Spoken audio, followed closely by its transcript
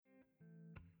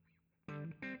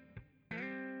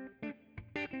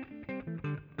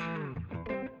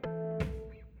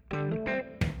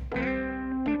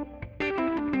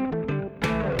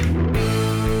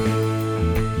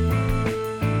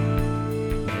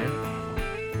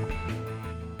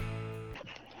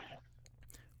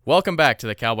Welcome back to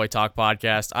the Cowboy Talk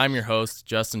Podcast. I'm your host,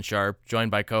 Justin Sharp, joined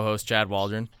by co-host Chad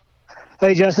Waldron.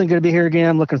 Hey, Justin, good to be here again.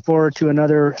 I'm looking forward to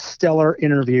another stellar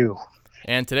interview.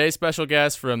 And today's special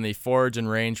guest from the Forage and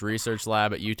Range Research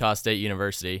Lab at Utah State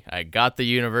University. I got the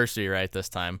university right this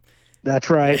time.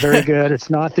 That's right. Very good. It's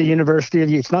not the University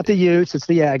of Utes. It's not the Utes. It's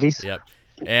the Aggies. Yep.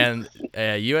 And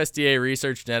USDA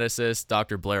research geneticist,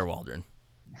 Dr. Blair Waldron.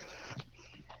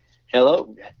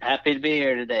 Hello. Happy to be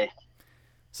here today.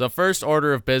 So first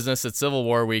order of business, it's Civil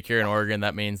War week here in Oregon.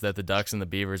 That means that the Ducks and the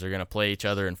Beavers are going to play each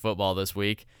other in football this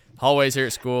week. Hallways here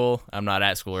at school, I'm not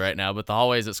at school right now, but the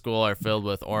hallways at school are filled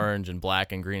with orange and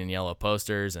black and green and yellow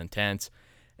posters and tents.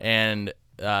 And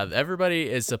everybody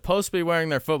is supposed to be wearing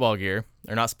their football gear.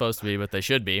 They're not supposed to be, but they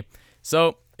should be.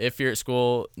 So if you're at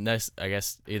school next, I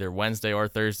guess either Wednesday or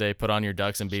Thursday, put on your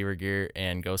Ducks and Beaver gear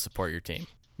and go support your team.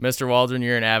 Mr. Waldron,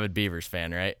 you're an avid Beavers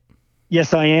fan, right?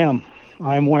 Yes, I am.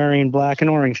 I'm wearing black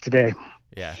and orange today.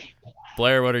 Yeah.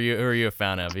 Blair, who are you a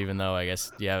fan of, even though I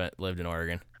guess you haven't lived in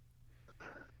Oregon?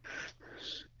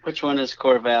 Which one is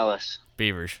Corvallis?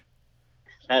 Beavers.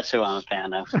 That's who I'm a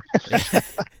fan of.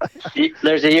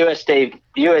 There's a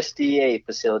USDA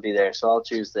facility there, so I'll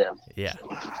choose them. Yeah.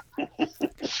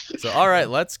 So, all right,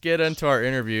 let's get into our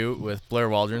interview with Blair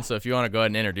Waldron. So if you want to go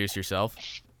ahead and introduce yourself.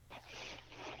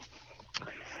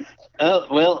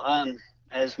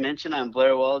 As mentioned, I'm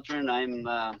Blair Waldron. I'm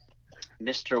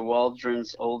Mr.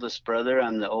 Waldron's oldest brother.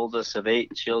 I'm the oldest of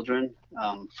 8 children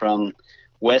from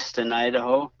Weston,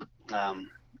 Idaho.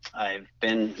 I've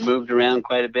been moved around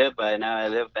quite a bit, but now I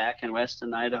live back in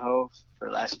Weston, Idaho for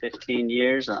the last 15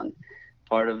 years on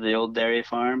part of the old dairy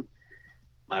farm.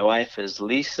 My wife is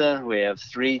Lisa. We have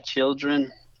 3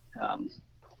 children.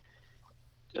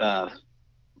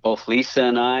 Both Lisa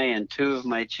and I and 2 of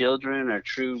my children are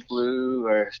True Blue.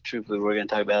 We're going to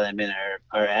talk about them in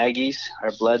our Aggies.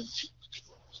 Our blood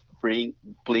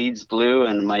bleeds blue,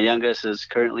 and my youngest is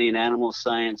currently an animal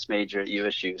science major at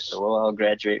USU. So we'll all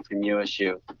graduate from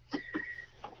USU.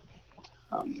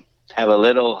 Have a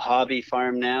little hobby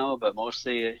farm now, but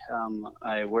mostly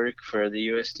I work for the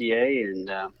USDA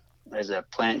and as a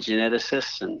plant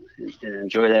geneticist and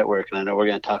enjoy that work. And I know we're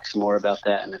going to talk some more about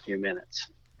that in a few minutes.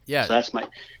 Yeah. So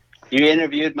you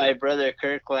interviewed my brother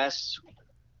Kirk last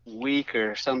week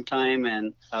or sometime,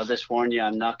 and I'll just warn you,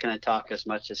 I'm not going to talk as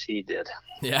much as he did.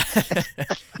 Yeah.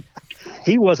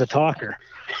 He was a talker.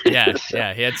 Yeah,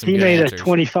 he had some He good made answers. a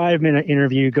 25-minute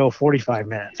interview go 45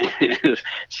 minutes.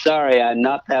 Sorry, I'm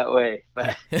not that way.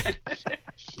 But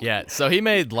Yeah, so he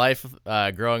made life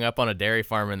growing up on a dairy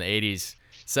farm in the 80s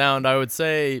sound, I would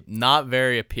say, not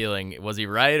very appealing. Was he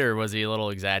right, or was he a little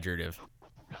exaggerative?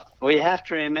 we have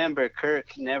to remember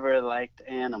Kirk never liked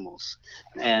animals,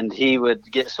 and he would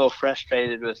get so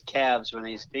frustrated with calves when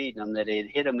he's feeding them that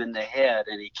he'd hit them in the head,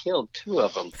 and he killed 2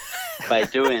 of them by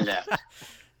doing that.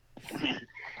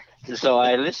 So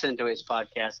I listened to his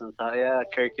podcast and thought, yeah,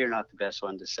 Kirk, you're not the best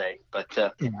one to say. But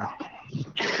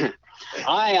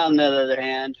I, on the other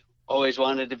hand, always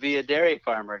wanted to be a dairy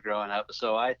farmer growing up,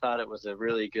 so I thought it was a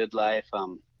really good life.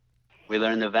 We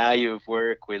learned the value of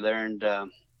work.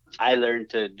 I learned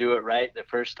to do it right the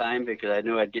first time because I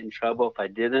knew I'd get in trouble if I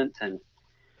didn't. And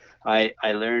I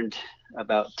learned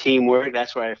about teamwork.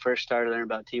 That's where I first started learning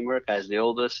about teamwork. I was the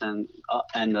oldest and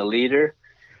the leader.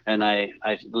 And I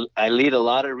lead a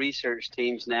lot of research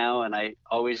teams now, and I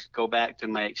always go back to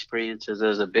my experiences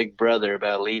as a big brother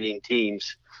about leading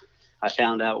teams. I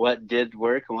found out what did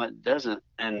work and what doesn't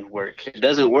work. It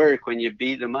doesn't work when you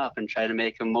beat them up and try to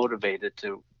make them motivated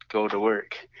to go to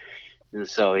work. And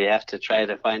so you have to try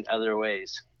to find other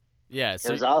ways. Yeah.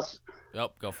 So,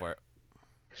 go for it.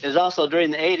 It was also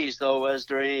during the 80s, though, was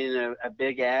during a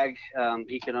big ag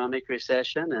economic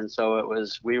recession. And so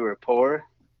we were poor.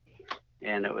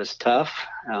 And it was tough,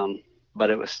 but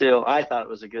it was still, I thought it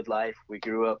was a good life. We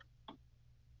grew up,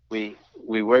 we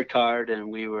worked hard,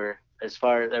 and there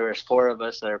was 4 of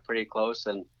us that are pretty close,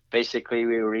 and basically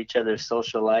we were each other's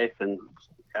social life, and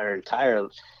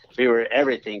we were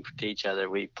everything to each other.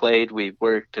 We played, we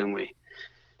worked, and we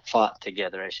fought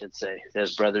together, I should say,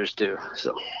 as brothers do.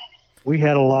 So we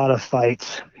had a lot of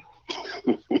fights.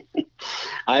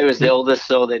 I was the oldest,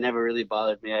 so they never really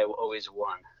bothered me. I always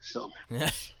won. So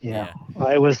yeah.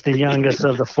 I was the youngest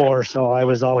of the 4, so I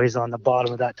was always on the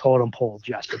bottom of that totem pole,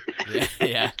 Justin.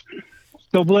 Yeah.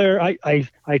 So Blair, I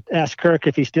asked Kirk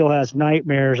if he still has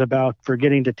nightmares about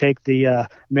forgetting to take the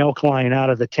milk line out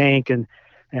of the tank and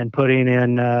putting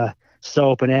in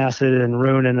soap and acid and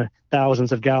ruining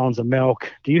thousands of gallons of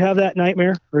milk. Do you have that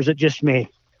nightmare, or is it just me?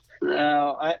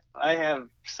 No, I have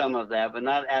some of that, but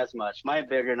not as much. My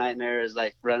bigger nightmare is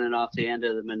like running off the end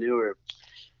of the manure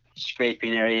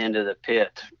scraping area into the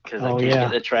pit because I Oh, can't yeah.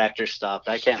 get the tractor stopped.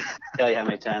 I can't tell you how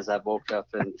many times I've woke up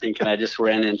and thinking I just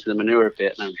ran into the manure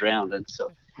pit and I'm drowning.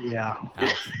 So Yeah.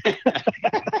 Ouch.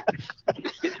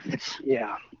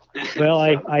 Yeah. Well,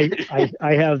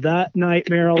 I have that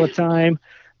nightmare all the time.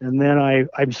 And then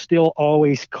I'm still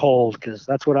always cold because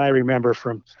that's what I remember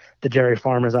from the dairy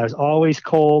farmers. I was always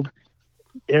cold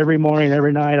every morning,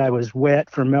 every night. I was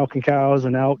wet from milking cows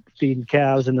and out feeding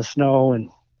calves in the snow and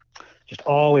just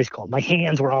always cold. My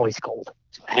hands were always cold.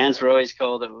 Hands were always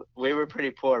cold. We were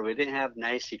pretty poor. We didn't have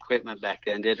nice equipment back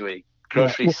then, did we?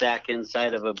 Grocery sack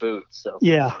inside of a boot. So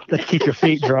yeah, to keep your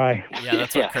feet dry. Yeah,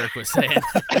 that's what Kirk was saying.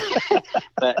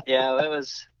 But yeah, it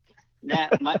was.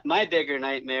 My bigger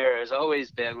nightmare has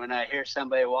always been when I hear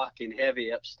somebody walking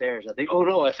heavy upstairs. I think, oh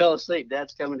no, I fell asleep.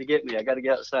 Dad's coming to get me. I got to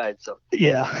get outside. So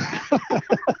yeah,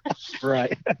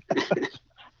 right.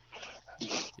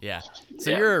 Yeah. So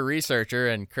you're a researcher,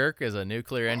 and Kirk is a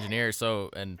nuclear engineer.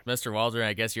 So, and Mr. Waldron,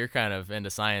 I guess you're kind of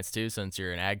into science too, since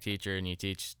you're an ag teacher and you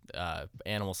teach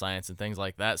animal science and things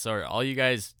like that. So, are all you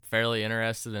guys fairly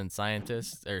interested in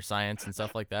scientists or science and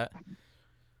stuff like that?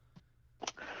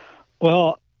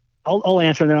 Well, I'll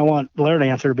answer, and then I want Blair to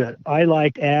answer. But I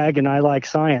liked ag and I like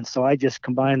science, so I just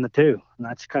combined the two, and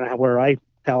that's kind of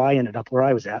how I ended up where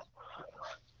I was at.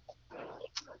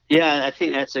 yeah, I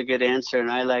think that's a good answer.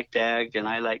 And I liked ag and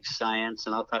I like science,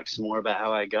 and I'll talk some more about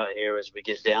how I got here as we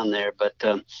get down there. But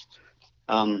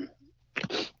and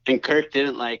Kirk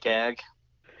didn't like ag,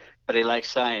 but he liked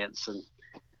science, and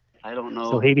I don't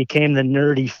know. So he became the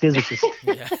nerdy physicist.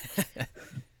 Yeah.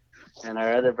 And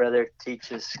our other brother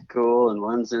teaches school, and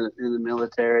one's in the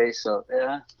military. So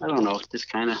yeah, I don't know. Just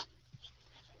kind of,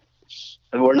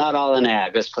 we're not all in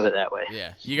ag. Let's put it that way.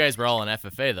 Yeah. You guys were all in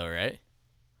FFA though, right?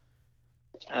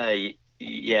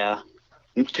 Yeah.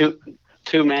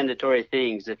 Two mandatory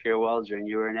things. If you're a welder, and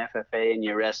you were an FFA and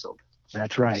you wrestled.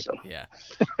 That's right. So, Yeah.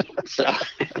 so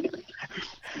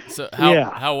So Yeah.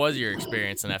 how was your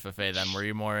experience in FFA then? Were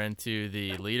you more into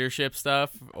the leadership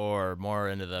stuff or more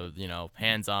into the,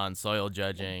 hands-on soil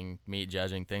judging, meat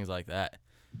judging, things like that?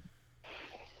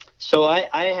 So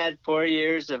I had 4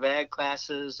 years of ag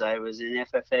classes. I was in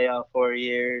FFA all 4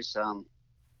 years.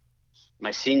 My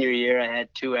senior year, I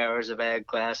had 2 hours of ag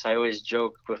class. I always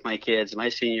joke with my kids. My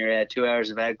senior year, I had 2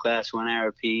 hours of ag class, 1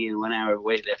 hour PE, and 1 hour of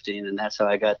weightlifting, and that's how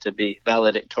I got to be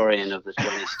valedictorian of the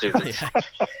 20 students.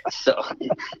 So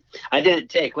I didn't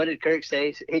take. What did Kirk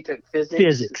say? He took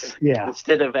physics. Yeah.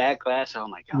 Instead of ag class. Oh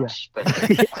my gosh! Yeah.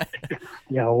 But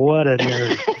yeah, what a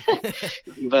nerd.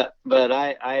 but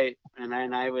I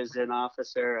was an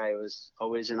officer. I was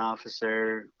always an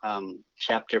officer.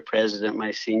 Chapter president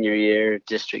my senior year,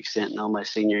 district sentinel my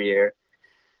senior year,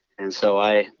 and so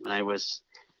I was,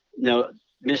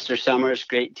 Mr. Summers,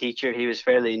 great teacher. He was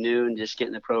fairly new and just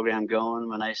getting the program going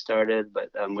when I started, but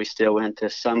we still went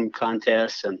to some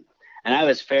contests, and I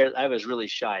was really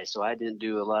shy, so I didn't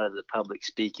do a lot of the public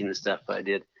speaking and stuff. But I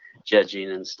did judging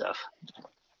and stuff.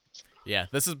 Yeah,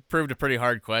 this has proved a pretty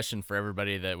hard question for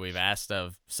everybody that we've asked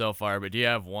of so far, but do you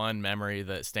have one memory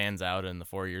that stands out in the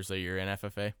 4 years that you're in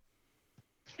FFA?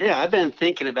 Yeah, I've been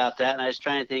thinking about that, and I was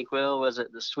trying to think, well, was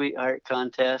it the Sweetheart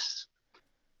contest?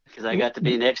 Because I got to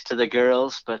be next to the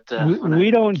girls, but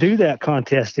we don't do that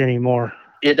contest anymore.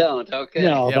 You don't? Okay.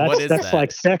 No, Yeah, that's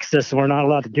like sexist. We're not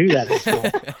allowed to do that at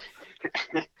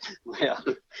school. Well,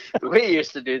 we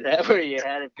used to do that where you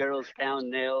had girls pound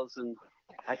nails, and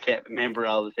I can't remember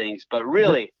all the things, but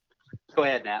really, go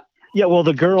ahead now. Yeah, well,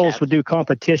 the girls would do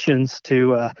competitions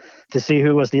to see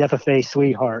who was the FFA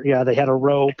sweetheart. Yeah, they had a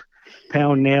rope,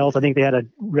 pound nails. I think they had to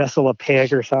wrestle a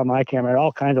pig or something. I can't remember.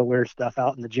 All kinds of weird stuff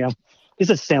out in the gym. It's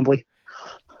assembly.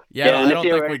 Yeah, I don't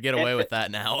think we'd get away with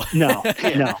that now. No,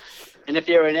 no. And if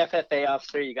you're an FFA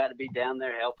officer, you got to be down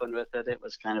there helping with it. It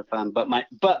was kind of fun. But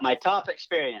my top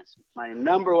experience, my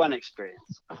number one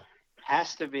experience,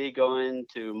 has to be going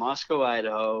to Moscow,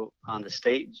 Idaho on a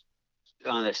state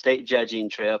judging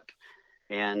trip,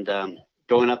 and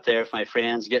going up there with my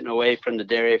friends, getting away from the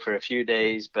dairy for a few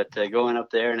days, but going up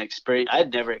there and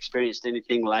I'd never experienced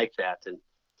anything like that, and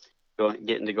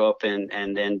getting to go up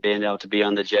and then being able to be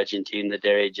on the judging team, the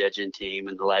dairy judging team,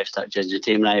 and the livestock judging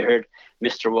team. And I heard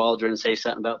Mr. Waldron say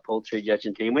something about poultry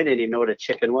judging team. We didn't even know what a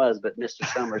chicken was, but Mr.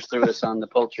 Summers threw us on the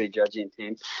poultry judging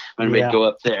team when we'd go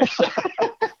up there. So.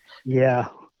 Yeah.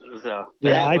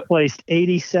 I placed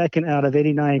 82nd out of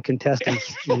 89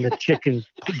 contestants in the chicken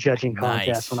judging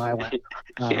contest when I went.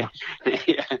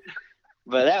 Yeah.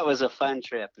 But that was a fun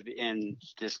trip, and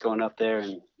just going up there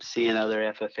and seeing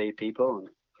other FFA people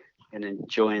and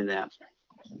enjoying that.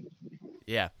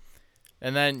 Yeah.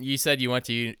 And then you said you went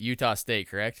to Utah State,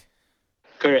 correct?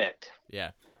 Correct.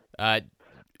 Yeah.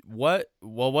 what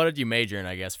did you major in,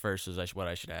 I guess, first is what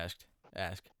I should ask.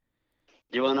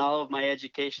 Do you want all of my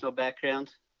educational background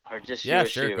or just Yeah,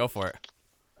 sure, USU? go for it.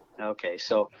 Okay,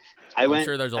 so I'm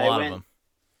sure there's a lot of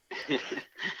them.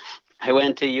 I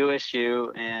went to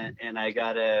USU and I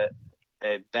got a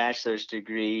bachelor's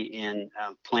degree in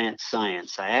plant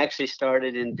science. I actually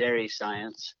started in dairy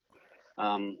science,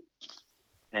 and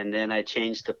then I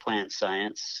changed to plant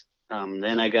science.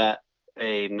 Then I got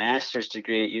a master's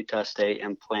degree at Utah State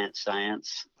in plant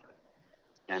science.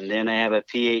 And then I have a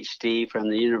PhD from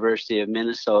the University of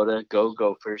Minnesota, go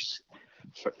Gophers,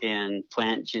 in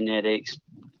plant genetics.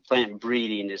 Plant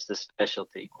breeding is the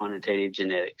specialty, quantitative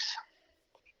genetics.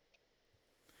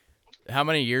 How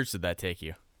many years did that take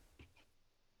you?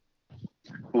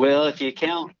 Well, if you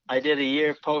count, I did a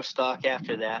year postdoc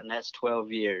after that, and that's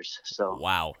 12 years. So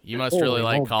wow, you must really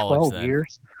like college 12 then.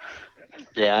 years.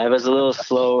 Yeah, I was a little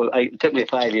slow. It took me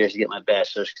 5 years to get my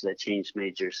bachelor's because I changed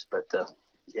majors. But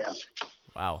yeah.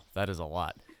 Wow, that is a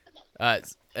lot.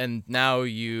 And now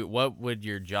what would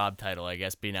your job title, I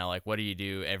guess, be now? Like, what do you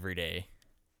do every day?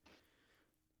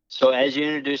 So as you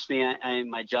introduced me,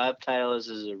 my job title is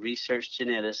as a research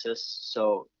geneticist.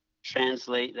 So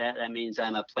translate that means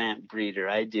I'm a plant breeder.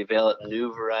 I develop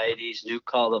new varieties, new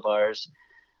cultivars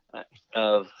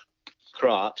of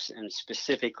crops, and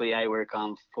specifically I work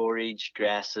on forage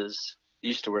grasses.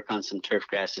 Used to work on some turf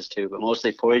grasses too, but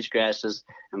mostly forage grasses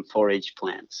and forage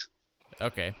plants.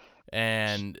 Okay.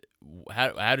 And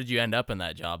how did you end up in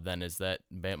that job then? Is that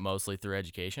mostly through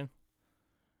education?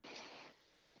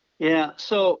 Yeah.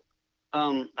 So,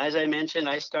 as I mentioned,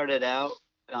 I started out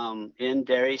in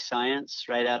dairy science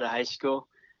right out of high school.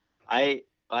 I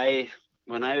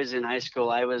when I was in high school,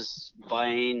 I was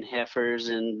buying heifers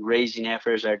and raising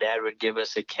heifers. Our dad would give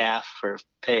us a calf for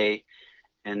pay,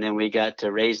 and then we got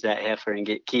to raise that heifer and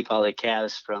keep all the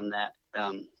calves from that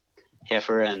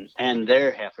heifer and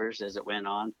their heifers as it went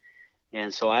on.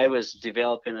 And so I was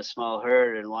developing a small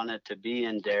herd and wanted to be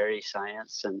in dairy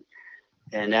science.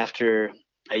 And after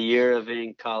a year of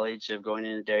in college of going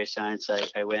into dairy science,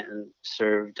 I went and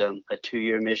served a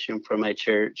 2-year mission for my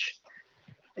church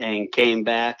and came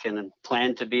back and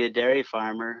planned to be a dairy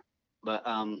farmer. But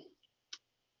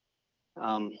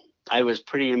I was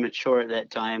pretty immature at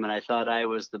that time, and I thought I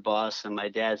was the boss, and my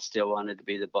dad still wanted to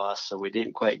be the boss. So we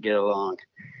didn't quite get along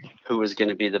who was going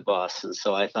to be the boss. And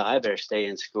so I thought I better stay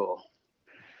in school.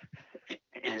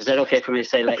 Is that okay for me to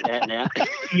say like that now?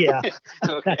 Yeah,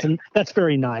 Okay. that's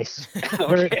very nice.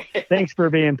 Okay. Thanks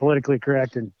for being politically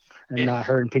correct and not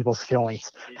hurting people's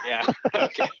feelings. Yeah.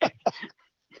 Okay.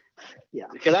 Yeah.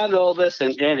 Because I'm the oldest,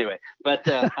 and anyway, but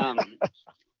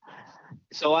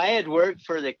so I had worked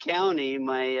for the county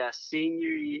my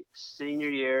senior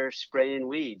year spraying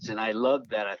weeds, and I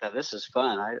loved that. I thought this is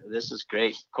fun. This is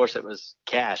great. Of course, it was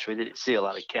cash. We didn't see a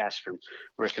lot of cash from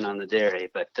working on the dairy,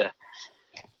 but.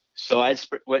 So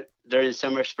went during the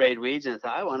summer, sprayed weeds, and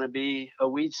thought I want to be a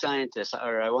weed scientist,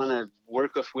 or I want to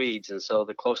work with weeds. And so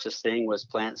the closest thing was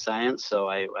plant science. So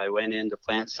I went into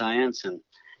plant science, and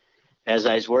as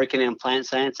I was working in plant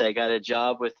science, I got a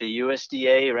job with the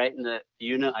USDA right in the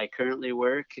unit I currently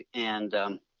work, and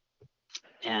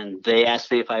they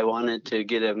asked me if I wanted to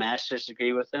get a master's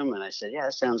degree with them, and I said, yeah,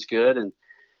 that sounds good. And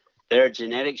they're a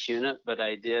genetics unit, but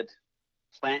I did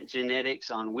plant genetics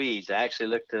on weeds. I actually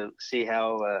looked to see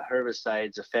how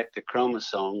herbicides affect the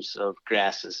chromosomes of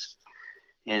grasses.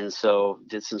 And so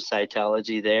did some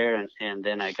cytology there. And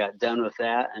then I got done with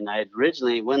that. And I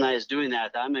originally, when I was doing that, I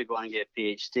thought I'm going to go on and get a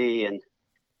PhD.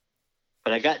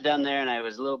 But I got done there and I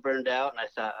was a little burned out. And I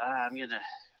thought, I'm going to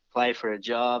apply for a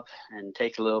job and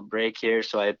take a little break here.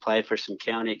 So I applied for some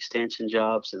county extension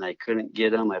jobs and I couldn't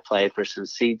get them. I applied for some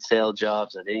seed sale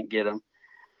jobs. I didn't get them.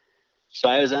 So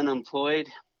I was unemployed,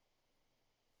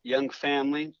 young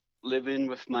family, living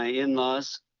with my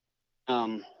in-laws,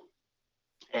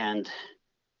 and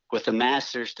with a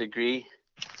master's degree,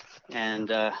 and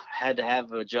had to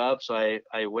have a job. So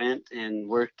I went and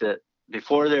worked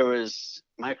before there was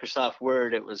Microsoft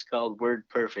Word, it was called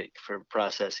WordPerfect for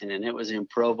processing, and it was in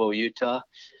Provo, Utah.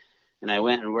 And I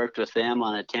went and worked with them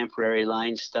on a temporary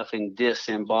line, stuffing discs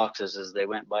in boxes as they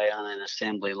went by on an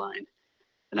assembly line.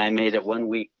 And I made it 1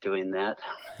 week doing that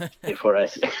before I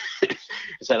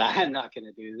said, I'm not going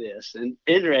to do this. And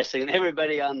interesting,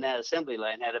 everybody on that assembly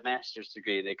line had a master's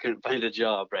degree. They couldn't find a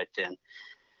job right then.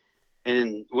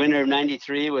 And winter of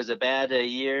 93 was a bad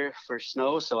year for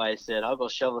snow. So I said, I'll go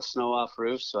shovel snow off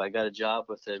roofs. So I got a job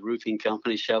with a roofing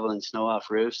company shoveling snow off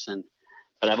roofs.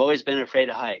 But I've always been afraid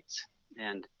of heights.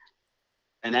 And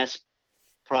that's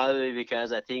probably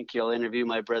because I think you'll interview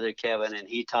my brother Kevin, and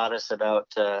he taught us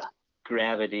about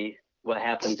gravity what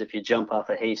happens if you jump off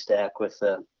a haystack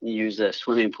you use a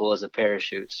swimming pool as a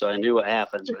parachute. So I knew what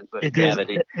happens with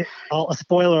gravity. A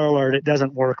spoiler alert, it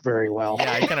doesn't work very well.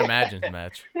 Yeah, I can imagine,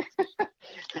 Mitch.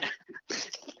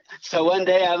 So one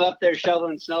day I'm up there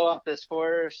shoveling snow off this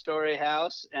 4-story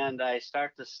house, and I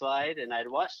start to slide, and I'd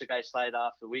watched the guy slide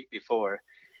off the week before.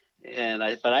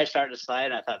 But I started to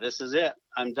slide, and I thought, this is it.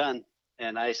 I'm done.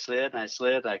 And I slid, and I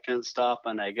slid. I couldn't stop,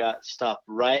 and I got stopped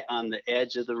right on the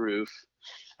edge of the roof.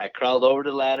 I crawled over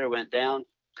the ladder, went down,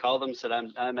 called them, said,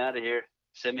 I'm out of here.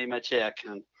 Send me my check.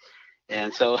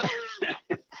 And so,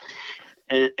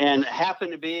 and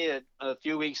happened to be a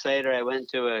few weeks later, I went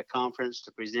to a conference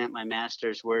to present my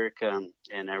master's work,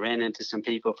 and I ran into some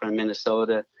people from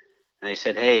Minnesota, and they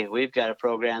said, hey, we've got a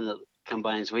program that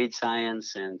combines weed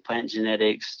science and plant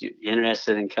genetics. You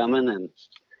interested in coming? And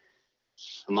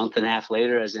a month and a half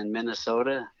later, I was in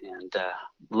Minnesota and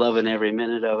loving every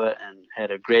minute of it, and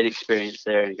had a great experience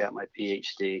there and got my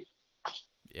PhD.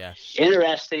 Yeah.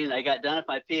 Interesting. I got done with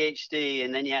my PhD,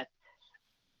 and then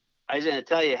I was going to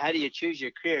tell you, how do you choose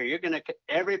your career?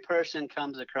 Every person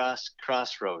comes across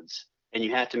crossroads, and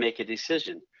you have to make a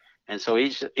decision. And so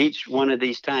each one of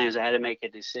these times, I had to make a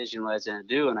decision what I was going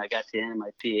to do, and I got to the end of my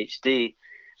PhD,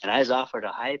 and I was offered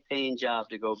a high-paying job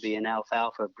to go be an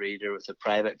alfalfa breeder with a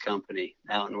private company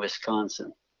out in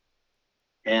Wisconsin.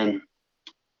 And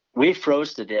we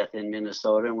froze to death in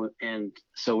Minnesota, and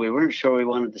so we weren't sure we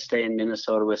wanted to stay in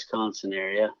Minnesota, Wisconsin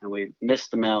area, and we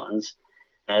missed the mountains.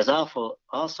 I was also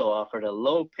offered a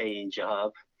low-paying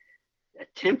job, a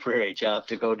temporary job,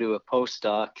 to go do a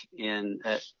postdoc in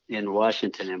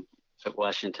Washington, at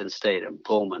Washington State, in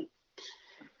Pullman.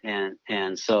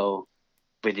 And so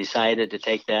we decided to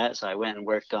take that. So I went and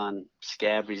worked on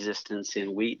scab resistance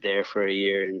in wheat there for a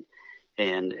year,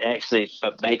 and actually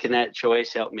making that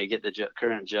choice helped me get the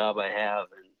current job I have.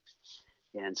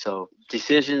 And so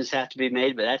decisions have to be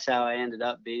made, but that's how I ended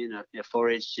up being a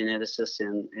 4-H geneticist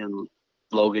in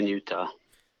Logan, Utah.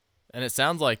 And it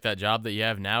sounds like that job that you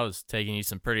have now is taking you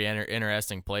some pretty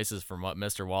interesting places from what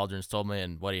Mr. Waldron's told me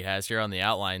and what he has here on the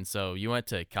outline. So you went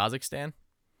to Kazakhstan?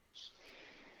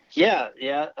 Yeah.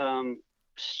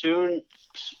 Soon,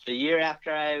 a year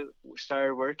after I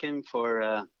started working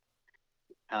for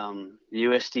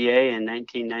USDA in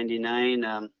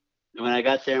 1999, when I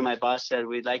got there, my boss said,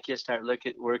 we'd like you to start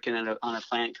working on a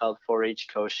plant called 4-H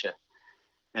kochia.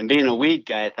 And being a weed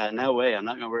guy, I thought, no way, I'm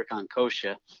not going to work on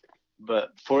kochia.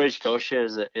 But 4-H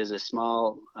kochia is a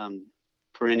small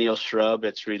perennial shrub.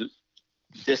 It's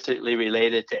distantly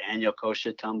related to annual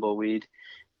kochia tumbleweed,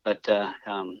 but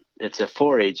it's a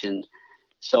forage. And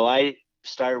so I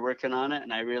started working on it,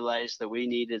 and I realized that we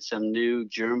needed some new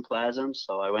germplasm.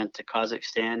 So I went to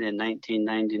Kazakhstan in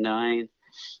 1999,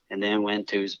 and then went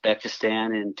to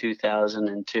Uzbekistan in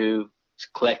 2002,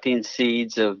 collecting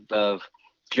seeds of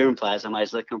germplasm. I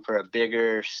was looking for a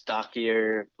bigger,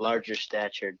 stockier, larger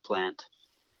statured plant.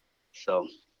 So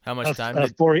how much time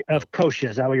of kochia,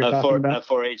 is that what you're talking about?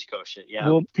 4-H kochia, yeah.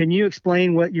 Well, can you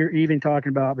explain what you're even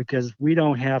talking about? Because we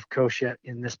don't have kochia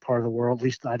in this part of the world. At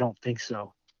least I don't think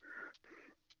so.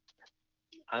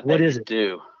 What is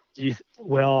it?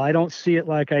 Well, I don't see it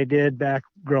like I did back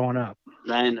growing up.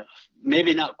 I know.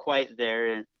 Maybe not quite there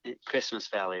in Christmas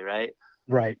Valley, right?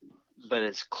 Right. But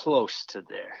it's close to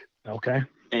there. Okay.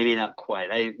 Maybe not quite.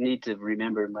 I need to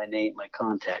remember my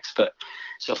contacts. But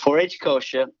so 4-H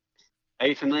kochia. Are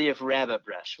you familiar with rabbit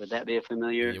brush? Would that be a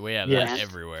familiar? We have that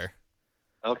everywhere.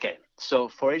 Okay. So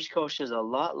 4-H kochia is a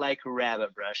lot like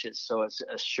rabbit brush. It's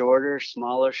a shorter,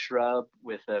 smaller shrub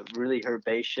with a really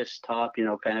herbaceous top,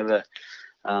 kind of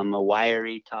a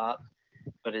wiry top,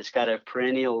 but it's got a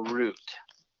perennial root.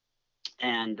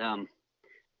 And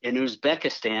in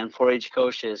Uzbekistan, 4-H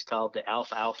kochia is called the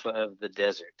alfalfa of the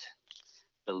desert,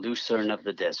 the lucerne of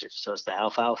the desert. So it's the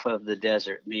alfalfa of the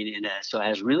desert, meaning so it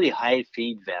has really high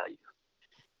feed value.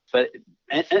 But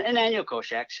an annual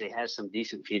kochia actually has some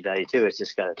decent feed value too. It's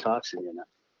just got a toxin in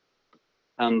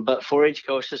it. But 4-H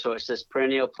kochia, so it's this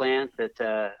perennial plant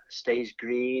that stays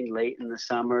green late in the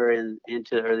summer and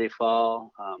into the early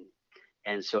fall.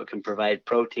 And so it can provide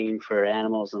protein for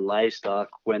animals and livestock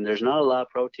when there's not a lot of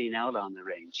protein out on the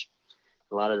range.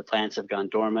 A lot of the plants have gone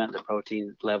dormant. The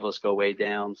protein levels go way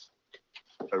down.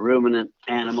 A ruminant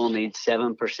animal needs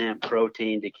 7%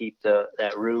 protein to keep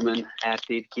that rumen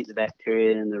active, keep the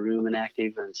bacteria in the rumen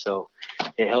active. And so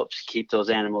it helps keep those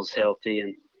animals healthy.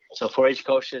 And so 4-H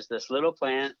kochia is this little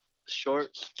plant, short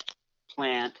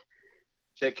plant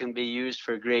that can be used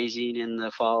for grazing in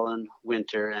the fall and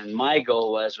winter. And my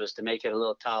goal was to make it a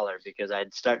little taller, because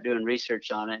I'd start doing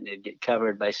research on it and it'd get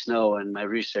covered by snow and my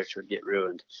research would get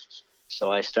ruined.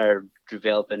 So I started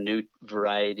developing new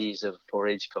varieties of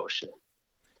forage kochia.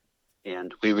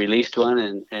 And we released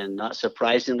one, and not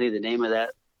surprisingly, the name of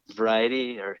that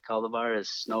variety or cultivar is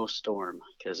Snowstorm,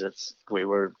 because we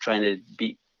were trying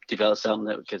to develop something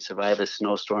that could survive a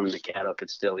snowstorm and the cattle could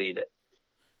still eat it.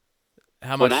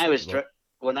 How much?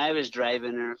 When I was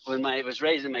driving, or when I was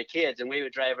raising my kids, and we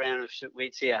would drive around and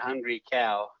we'd see a hungry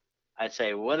cow, I'd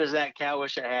say, "What does that cow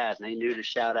wish it had?" And they knew to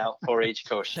shout out 4-H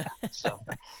kochia. So,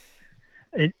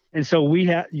 and so we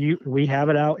have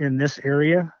it out in this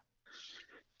area.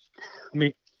 I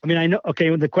mean, I know. Okay,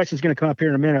 well, the question's going to come up here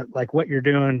in a minute. Like, what are you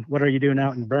doing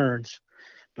out in Burns?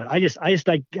 But I guess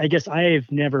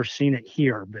I've never seen it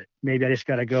here. But maybe I just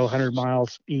got to go 100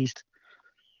 miles east.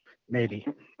 Maybe.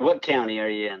 What county are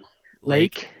you in?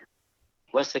 Lake.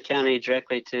 What's the county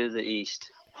directly to the east?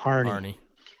 Harney.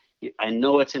 I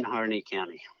know it's in Harney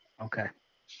County. Okay.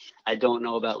 I don't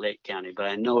know about Lake County, but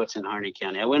I know it's in Harney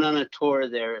County. I went on a tour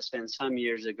there. It's been some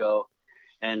years ago,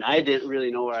 and I didn't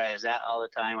really know where I was at all the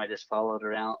time. I just followed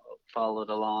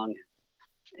along,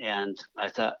 and I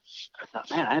thought,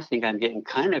 man, I think I'm getting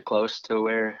kind of close to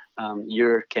where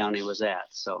your county was at.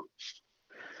 So.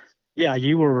 Yeah,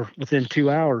 you were within 2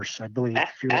 hours, I believe.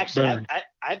 Actually,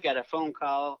 I've got a phone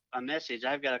call, a message.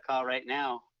 I've got a call right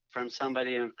now from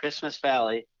somebody in Christmas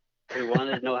Valley who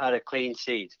wanted to know how to clean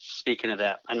seeds. Speaking of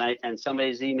that, and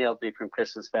somebody's emailed me from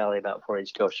Christmas Valley about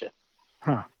 4-H kochia.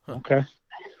 Huh. Okay.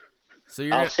 So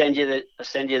I'll send you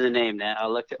the name now.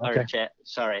 I'll look at okay. Our chat.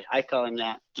 Sorry, I call him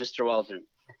that, Mr. Waldron.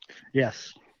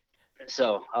 Yes.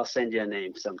 So I'll send you a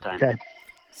name sometime. Okay.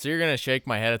 So you're gonna shake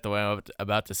my head at the way I'm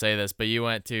about to say this, but you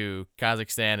went to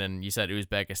Kazakhstan and you said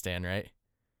Uzbekistan, right?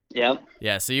 Yep.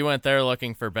 Yeah. So you went there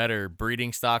looking for better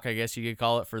breeding stock, I guess you could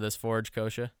call it, for this 4-H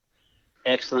kochia.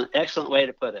 Excellent way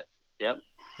to put it. Yep.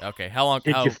 Okay. How long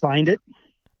did you find it?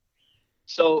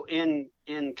 So in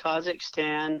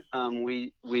Kazakhstan,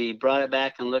 we brought it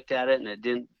back and looked at it, and it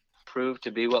didn't prove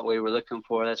to be what we were looking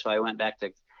for. That's why I went back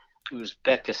to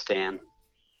Uzbekistan,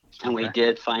 and we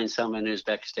did find some in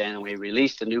Uzbekistan, and we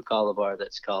released a new cultivar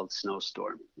that's called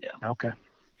Snowstorm. Yeah. Okay.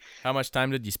 How much time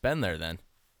did you spend there then?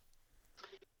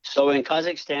 So in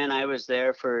Kazakhstan, I was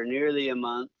there for nearly a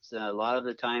month. A lot of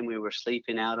the time we were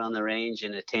sleeping out on the range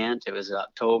in a tent. It was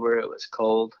October. It was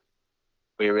cold.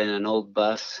 We were in an old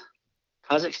bus.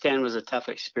 Kazakhstan was a tough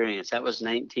experience. That was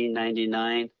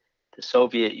 1999. The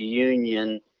Soviet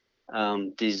Union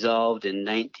dissolved in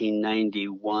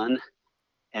 1991.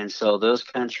 And so those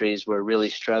countries were really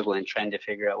struggling, trying to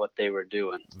figure out what they were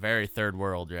doing. Very third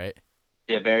world, right?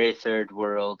 Yeah, very third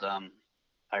world.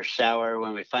 Our shower,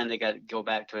 when we finally got to go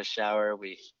back to a shower,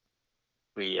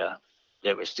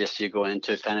 it was just you go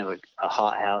into kind of a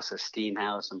hot house, a steam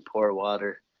house, and pour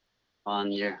water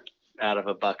out of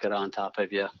a bucket on top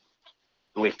of you.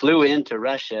 We flew into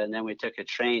Russia, and then we took a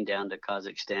train down to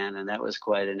Kazakhstan, and that was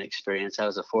quite an experience. That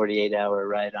was a 48-hour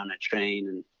ride on a train,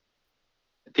 and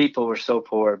the people were so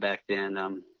poor back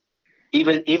then.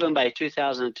 Even by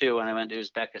 2002, when I went to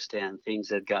Uzbekistan, things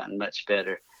had gotten much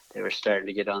better. They were starting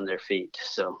to get on their feet.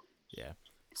 So yeah.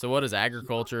 So what does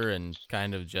agriculture and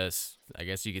kind of just, I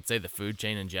guess you could say, the food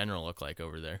chain in general look like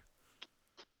over there?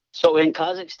 So in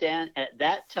Kazakhstan at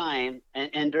that time,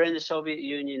 and during the Soviet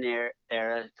Union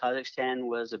era, Kazakhstan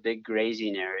was a big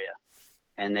grazing area,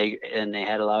 and they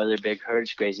had a lot of their big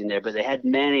herds grazing there, but they had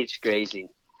managed grazing.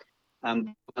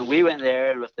 When we went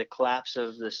there, with the collapse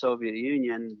of the Soviet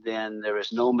Union, then there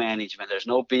was no management. There's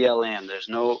no BLM. There's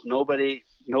nobody,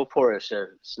 no Forest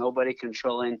Service, nobody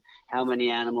controlling how many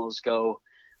animals go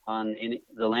on in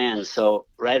the land. So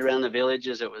right around the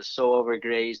villages, it was so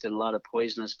overgrazed, and a lot of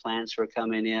poisonous plants were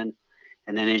coming in.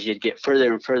 And then as you'd get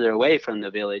further and further away from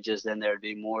the villages, then there'd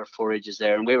be more forages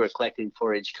there. And we were collecting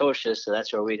 4-H kochia, so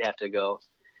that's where we'd have to go.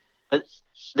 But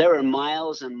there were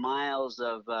miles and miles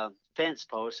of fence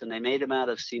posts, and they made them out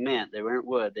of cement. They weren't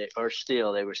wood or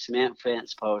steel. They were cement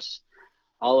fence posts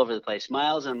all over the place,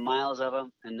 miles and miles of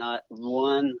them, and not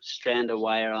one strand of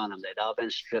wire on them. They'd all been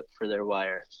stripped for their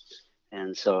wire.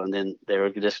 And then they were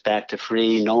just back to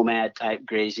free nomad type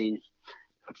grazing.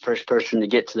 The first person to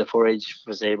get to the forage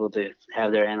was able to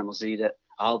have their animals eat it.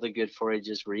 All the good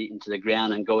forages were eaten to the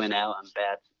ground and going out, and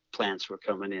bad plants were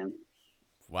coming in.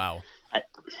 Wow.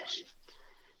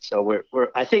 So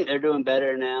I think they're doing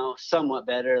better now, somewhat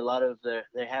better. A lot of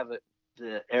they have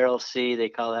the Aral Sea. They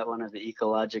call that one of the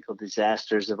ecological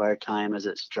disasters of our time, as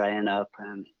it's drying up,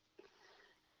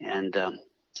 and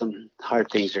some hard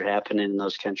things are happening in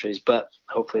those countries, but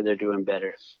hopefully they're doing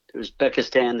better.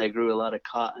 Uzbekistan, they grew a lot of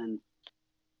cotton,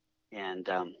 and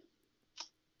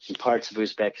in parts of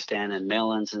Uzbekistan, and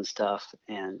melons and stuff,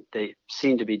 and they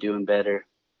seem to be doing better.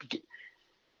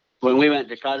 when we went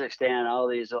to Kazakhstan, all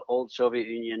these old Soviet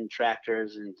Union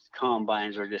tractors and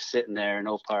combines were just sitting there,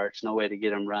 no parts, no way to get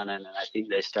them running. And I think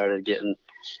they started getting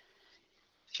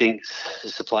things, the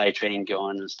supply train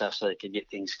going and stuff, so they could get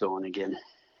things going again.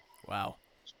 Wow.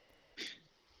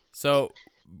 So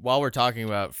while we're talking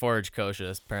about forage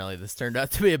kochia, apparently this turned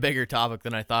out to be a bigger topic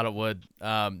than I thought it would.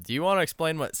 Do you want to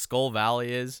explain what Skull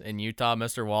Valley is in Utah?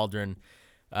 Mr. Waldron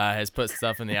has put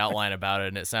stuff in the outline about it,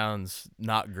 and it sounds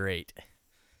not great.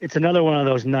 It's another one of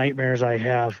those nightmares I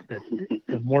have that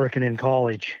I'm working in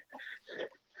college.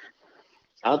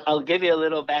 I'll give you a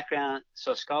little background.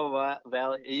 So Skull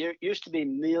Valley, there used to be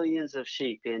millions of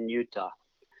sheep in Utah,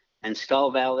 and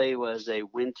Skull Valley was a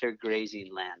winter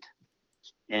grazing land.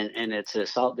 And it's a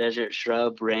salt desert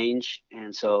shrub range,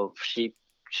 and so sheep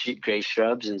graze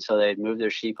shrubs, and so they'd move their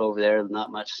sheep over there,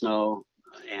 not much snow,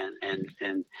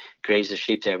 and graze the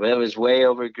sheep there. But it was way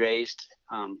overgrazed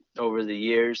over the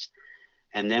years.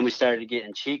 And then we started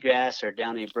getting cheatgrass or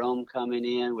downy brome coming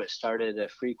in, which started a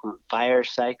frequent fire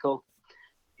cycle.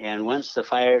 And once the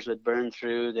fires would burn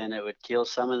through, then it would kill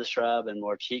some of the shrub and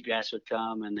more cheatgrass would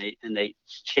come. And they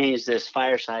changed this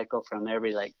fire cycle from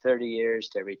every 30 years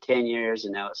to every 10 years.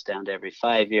 And now it's down to every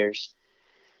 5 years.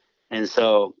 And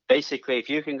so basically, if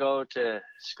you can go to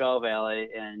Skull Valley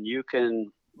and you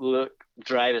can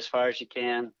drive as far as you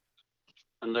can,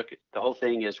 and look, the whole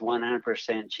thing is 100%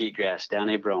 cheatgrass,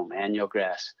 downy brome, annual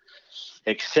grass,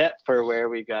 except for where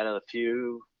we got a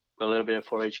little bit of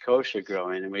forage kochia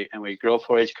growing, and we grow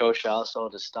forage kochia also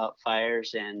to stop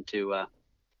fires and to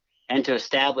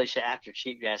establish after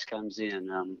cheatgrass comes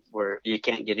in, where you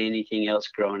can't get anything else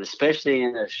growing, especially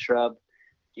in a shrub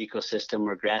ecosystem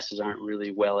where grasses aren't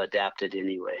really well adapted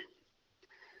anyway.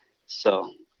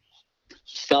 So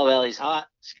Skull Valley's hot.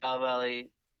 Skull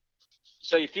Valley.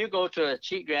 So if you go to a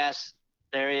cheatgrass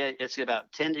area, it's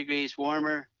about 10 degrees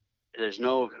warmer. There's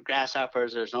no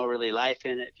grasshoppers. There's no really life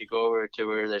in it. If you go over to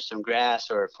where there's some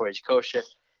grass or forage kochia,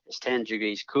 it's 10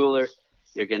 degrees cooler.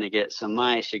 You're going to get some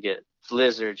mice. You get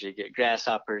lizards. You get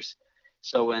grasshoppers.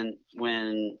 So when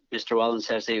Mr. Walden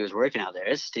says he was working out there,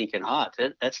 it's stinking hot.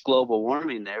 That's global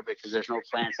warming there because there's no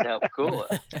plants to help cool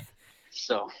it.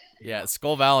 So yeah,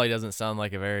 Skull Valley doesn't sound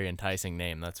like a very enticing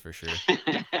name, that's for sure.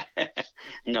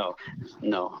 No.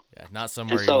 Yeah, not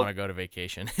somewhere you want to go to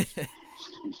vacation.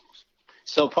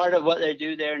 So part of what they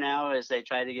do there now is they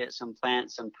try to get some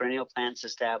perennial plants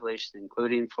established,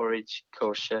 including forage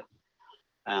kochia.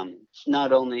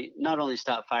 Not only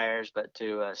stop fires, but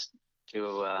to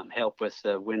help with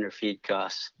the winter feed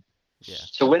costs. Yeah.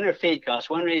 So winter feed costs.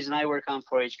 One reason I work on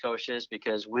forage kochia is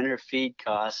because winter feed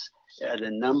costs are the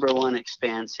number one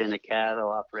expense in a cattle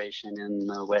operation in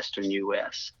the western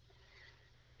U.S.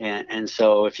 And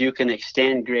so if you can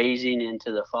extend grazing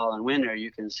into the fall and winter,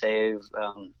 you can save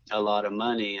a lot of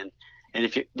money.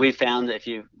 And we found that if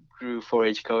you grew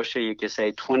forage kochia, you could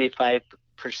save 25%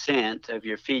 of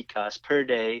your feed costs per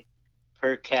day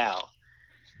per cow,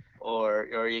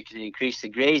 or you can increase the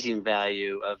grazing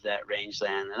value of that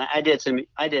rangeland. And I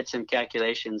did some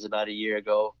calculations about a year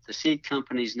ago. The seed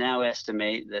companies now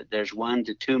estimate that there's 1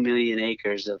 to 2 million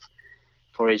acres of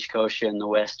forage kochia in the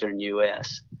western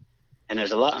U.S. And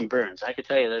there's a lot in Burns. I could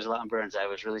tell you there's a lot in Burns. I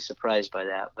was really surprised by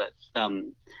that. But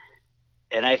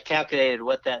and I've calculated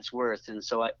what that's worth. And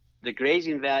so the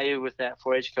grazing value with that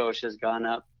forage kochia has gone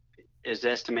up, is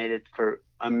estimated for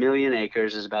 1 million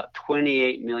acres is about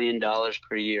 $28 million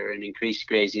per year in increased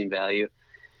grazing value.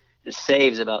 It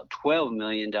saves about $12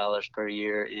 million per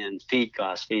year in feed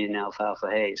costs, feeding alfalfa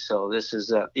hay. So this is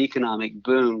an economic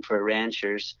boom for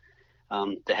ranchers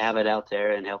to have it out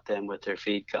there and help them with their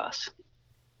feed costs.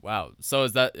 Wow. So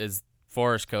is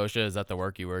forage kochia, is that the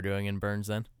work you were doing in Burns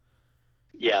then?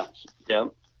 Yeah.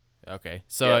 Yep. Okay.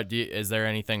 So Yeah. Is there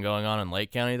anything going on in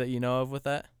Lake County that you know of with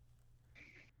that?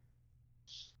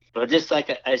 But just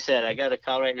like I said, I got a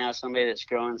call right now, somebody that's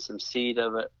growing some seed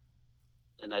of it,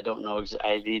 and I don't know.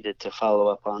 I needed to follow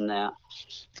up on that.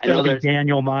 It's got to be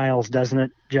Daniel Miles, doesn't it,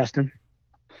 Justin?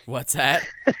 What's that?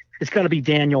 It's got to be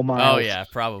Daniel Miles. Oh, yeah,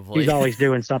 probably. He's always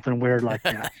doing something weird like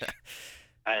that.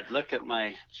 I'd look at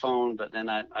my phone, but then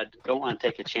I don't want to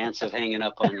take a chance of hanging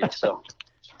up on you. So,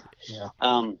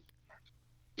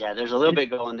 yeah, there's a little bit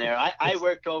going there. I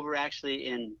worked over actually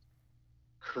in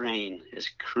Crane. Is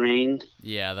Crane?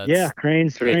 Yeah,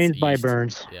 Crane's by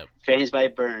Burns. Yep. Crane's by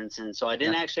Burns. And so I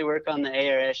didn't actually work on the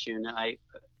ARS unit.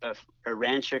 A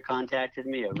rancher contacted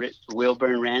me,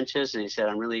 Wilburn Ranches, and he said,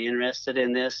 I'm really interested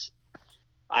in this.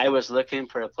 I was looking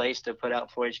for a place to put out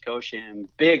forage kochia in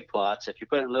big plots. If you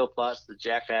put it in little plots, the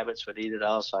jackrabbits would eat it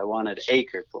all. So I wanted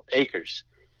acres.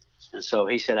 And so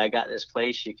he said, I got this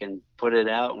place, you can put it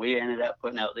out. And we ended up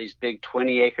putting out these big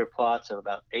 20-acre plots of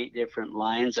about 8 different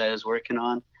lines I was working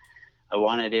on. I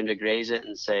wanted him to graze it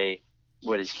and say,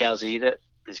 would his cows eat it?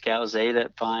 His cows ate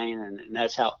it fine. And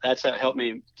that's how it helped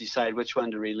me decide which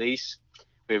one to release.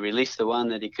 We released the one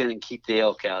that he couldn't keep the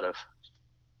elk out of.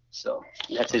 So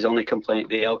that's his only complaint.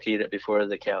 The elk eat it before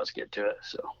the cows get to it.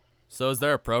 So is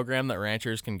there a program that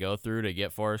ranchers can go through to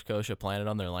get forest kochia planted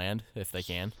on their land if they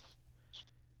can?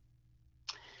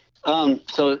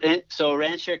 So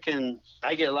rancher can,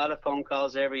 I get a lot of phone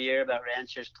calls every year about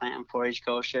ranchers planting forage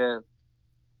kochia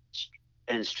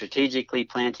and strategically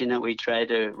planting it. We try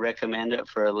to recommend it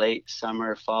for a late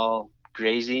summer, fall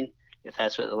grazing, if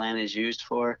that's what the land is used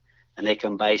for. And they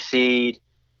can buy seed.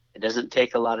 It doesn't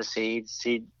take a lot of seed.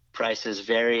 Seed prices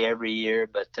vary every year,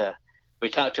 but we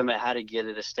talk to them about how to get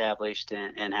it established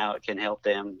and how it can help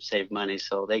them save money.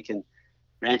 So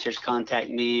ranchers contact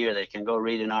me, or they can go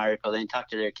read an article. They can talk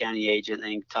to their county agent.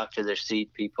 They can talk to their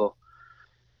seed people.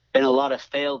 Been a lot of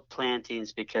failed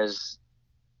plantings because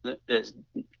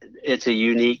it's a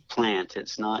unique plant.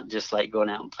 It's not just like going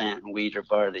out and planting wheat or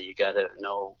barley. You got to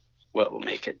know what will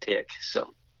make it tick.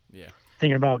 So, yeah.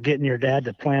 Thinking about getting your dad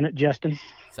to plant it, Justin?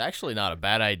 It's actually not a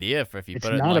bad idea if you It's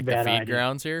put it in not a like the bad feed idea.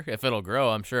 grounds here. If it'll grow,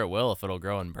 I'm sure it will. If it'll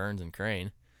grow in Burns and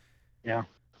Crane. Yeah.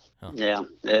 Huh. Yeah,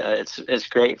 it's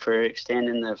great for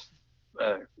extending the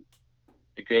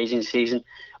grazing season.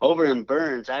 Over in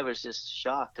Burns, I was just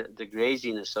shocked at the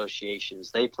grazing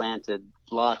associations. They planted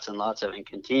lots and lots of it and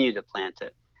continue to plant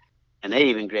it. And they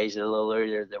even graze it a little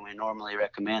earlier than we normally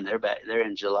recommend. They're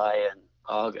in July and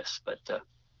August, but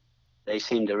they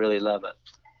seem to really love it.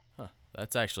 Huh.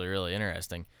 That's actually really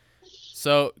interesting.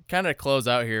 So, kind of close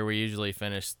out here, we usually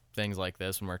finish things like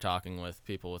this when we're talking with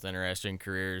people with interesting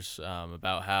careers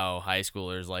about how high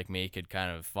schoolers like me could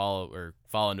kind of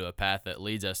fall into a path that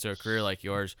leads us to a career like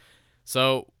yours.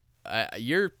 So,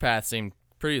 your path seemed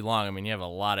pretty long. I mean, you have a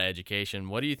lot of education.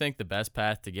 What do you think the best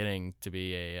path to getting to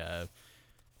be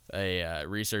a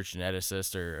research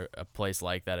geneticist or a place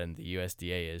like that in the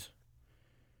USDA is?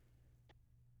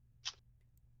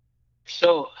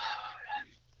 So,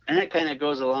 and that kind of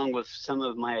goes along with some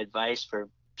of my advice for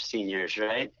seniors,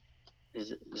 right?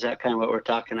 Is that kind of what we're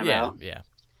talking about? Yeah.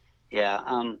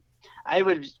 I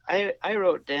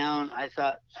wrote down, I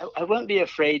thought I wouldn't be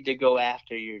afraid to go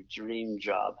after your dream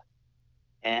job,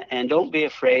 and don't be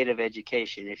afraid of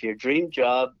education. If your dream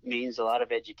job means a lot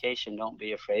of education, don't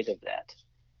be afraid of that.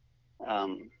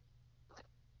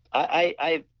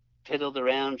 I piddled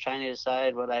around trying to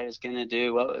decide what I was going to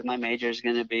do, what my major is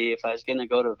going to be, if I was going to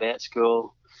go to vet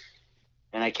school.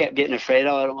 And I kept getting afraid,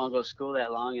 I don't want to go to school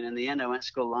that long. And in the end, I went to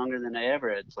school longer than I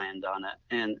ever had planned on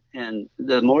it. And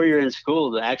the more you're in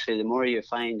school, the more you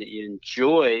find that you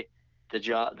enjoy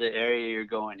the area you're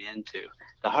going into.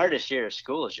 The hardest year of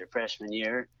school is your freshman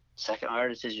year. Second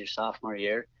hardest is your sophomore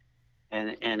year.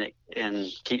 And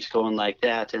it keeps going like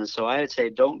that. And so I would say,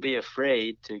 don't be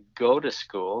afraid to go to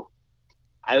school.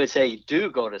 I would say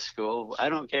do go to school. I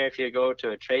don't care if you go to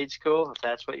a trade school, if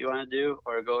that's what you want to do,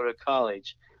 or go to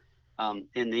college.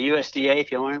 In the USDA,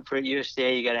 if you want for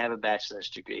USDA, you got to have a bachelor's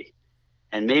degree.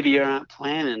 And maybe you're not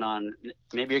planning on,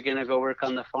 maybe you're going to go work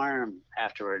on the farm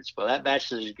afterwards. Well, that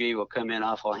bachelor's degree will come in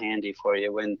awful handy for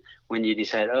you when you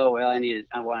decide, oh, well,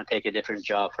 I want to take a different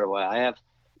job for a while. I have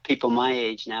people my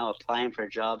age now applying for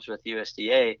jobs with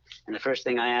USDA. And the first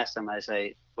thing I ask them, I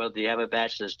say, well, do you have a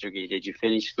bachelor's degree? Did you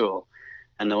finish school?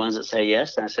 And the ones that say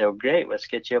yes, I say, oh, great, let's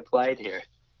get you applied here.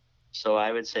 So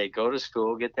I would say go to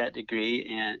school, get that degree,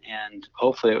 and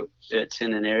hopefully it's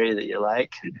in an area that you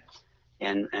like,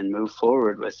 and move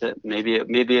forward with it. Maybe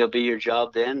it'll be your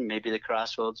job then. Maybe the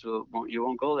crossroads you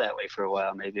won't go that way for a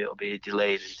while. Maybe it'll be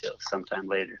delayed until sometime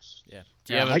later.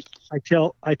 Yeah.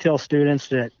 I tell students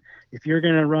that if you're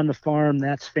going to run the farm,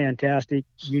 that's fantastic.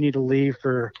 You need to leave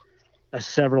for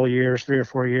several years, 3 or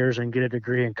 4 years, and get a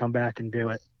degree and come back and do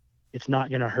it. It's not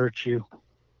going to hurt you.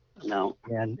 No.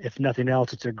 And if nothing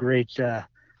else, it's a great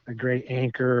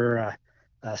anchor,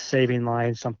 saving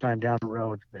line sometime down the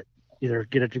road. But either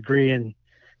get a degree and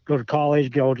go to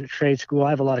college, go to trade school. I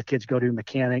have a lot of kids go do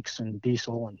mechanics and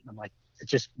diesel, and I'm like,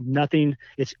 it's just nothing.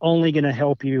 It's only going to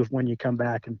help you when you come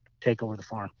back and take over the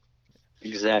farm.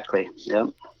 Exactly. Yep.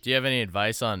 Do you have any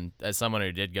advice on, as someone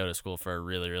who did go to school for a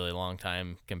really, really long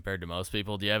time compared to most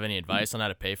people, do you have any advice on how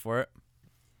to pay for it?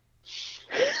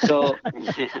 So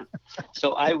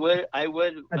I would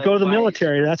go to the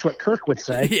military. That's what Kirk would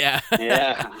say. Yeah.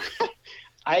 Yeah.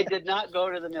 I did not go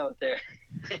to the military.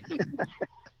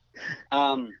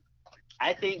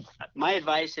 I think my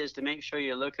advice is to make sure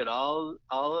you look at all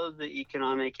of the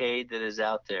economic aid that is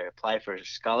out there. Apply for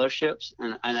scholarships,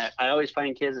 and I always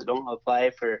find kids that don't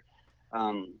apply for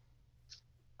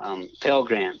Pell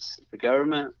Grants. The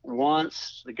government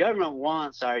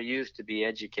wants our youth to be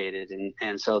educated,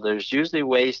 and so there's usually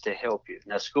ways to help you.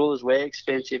 Now, school is way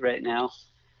expensive right now,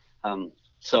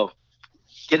 so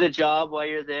get a job while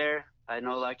you're there. I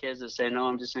know a lot of kids that say, no,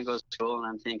 I'm just going to go to school. And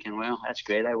I'm thinking, well, that's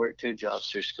great. I worked 2 jobs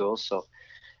through school.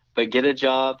 But get a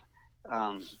job,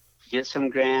 get some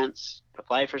grants,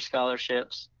 apply for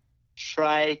scholarships,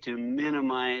 try to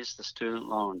minimize the student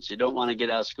loans. You don't want to get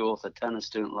out of school with a ton of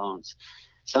student loans.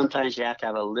 Sometimes you have to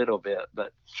have a little bit,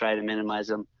 but try to minimize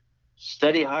them.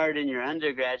 Study hard in your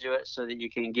undergraduate so that you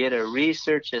can get a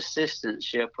research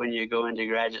assistantship when you go into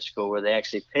graduate school, where they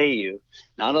actually pay you,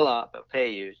 not a lot, but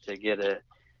pay you to get a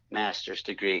master's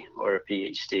degree or a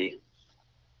PhD.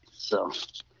 So.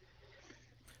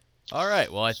 All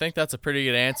right. Well, I think that's a pretty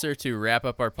good answer to wrap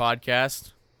up our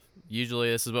podcast. Usually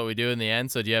this is what we do in the end.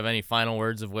 So do you have any final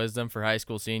words of wisdom for high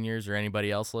school seniors or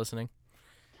anybody else listening?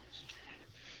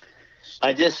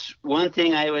 One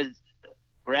thing I would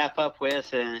wrap up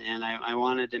with, and I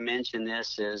wanted to mention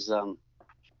this, is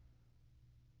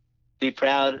be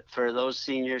proud for those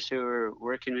seniors who are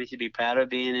working with you. Be proud of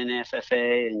being in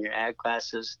FFA and your ag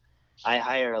classes. I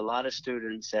hire a lot of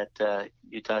students at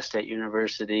Utah State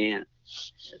University and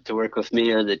to work with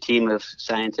me, or the team of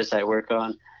scientists I work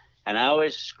on. And I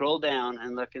always scroll down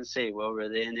and look and see, well, were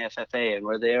they in FFA, and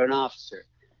were they an officer?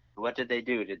 What did they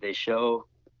do? Did they show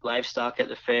livestock at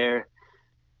the fair?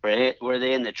 Were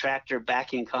they in the tractor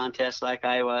backing contest like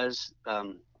I was?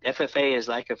 FFA is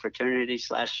like a fraternity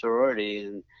 / sorority,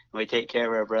 and we take care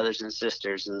of our brothers and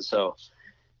sisters. And so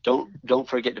don't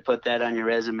forget to put that on your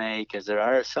resume, because there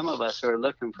are some of us who are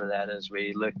looking for that as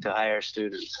we look to hire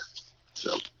students.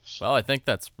 So. Well, I think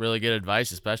that's really good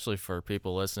advice, especially for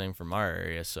people listening from our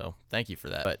area. So thank you for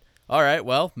that. But all right,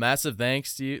 well, massive thank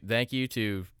you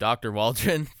to Dr.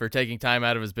 Waldron for taking time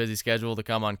out of his busy schedule to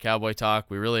come on Cowboy Talk.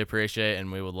 We really appreciate it,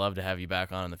 and we would love to have you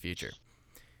back on in the future.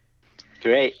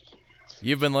 Great.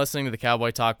 You've been listening to the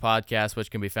Cowboy Talk podcast,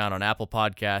 which can be found on Apple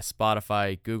Podcasts,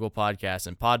 Spotify, Google Podcasts,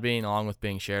 and Podbean, along with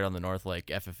being shared on the Northlake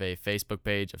FFA Facebook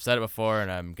page. I've said it before,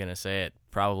 and I'm going to say it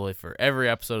probably for every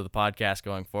episode of the podcast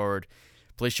going forward.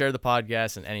 Please share the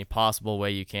podcast in any possible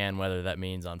way you can, whether that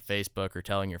means on Facebook or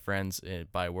telling your friends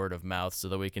by word of mouth, so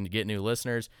that we can get new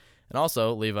listeners. And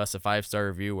also leave us a 5-star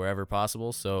review wherever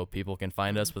possible so people can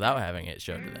find us without having it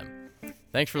shown to them.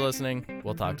 Thanks for listening.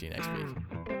 We'll talk to you next week.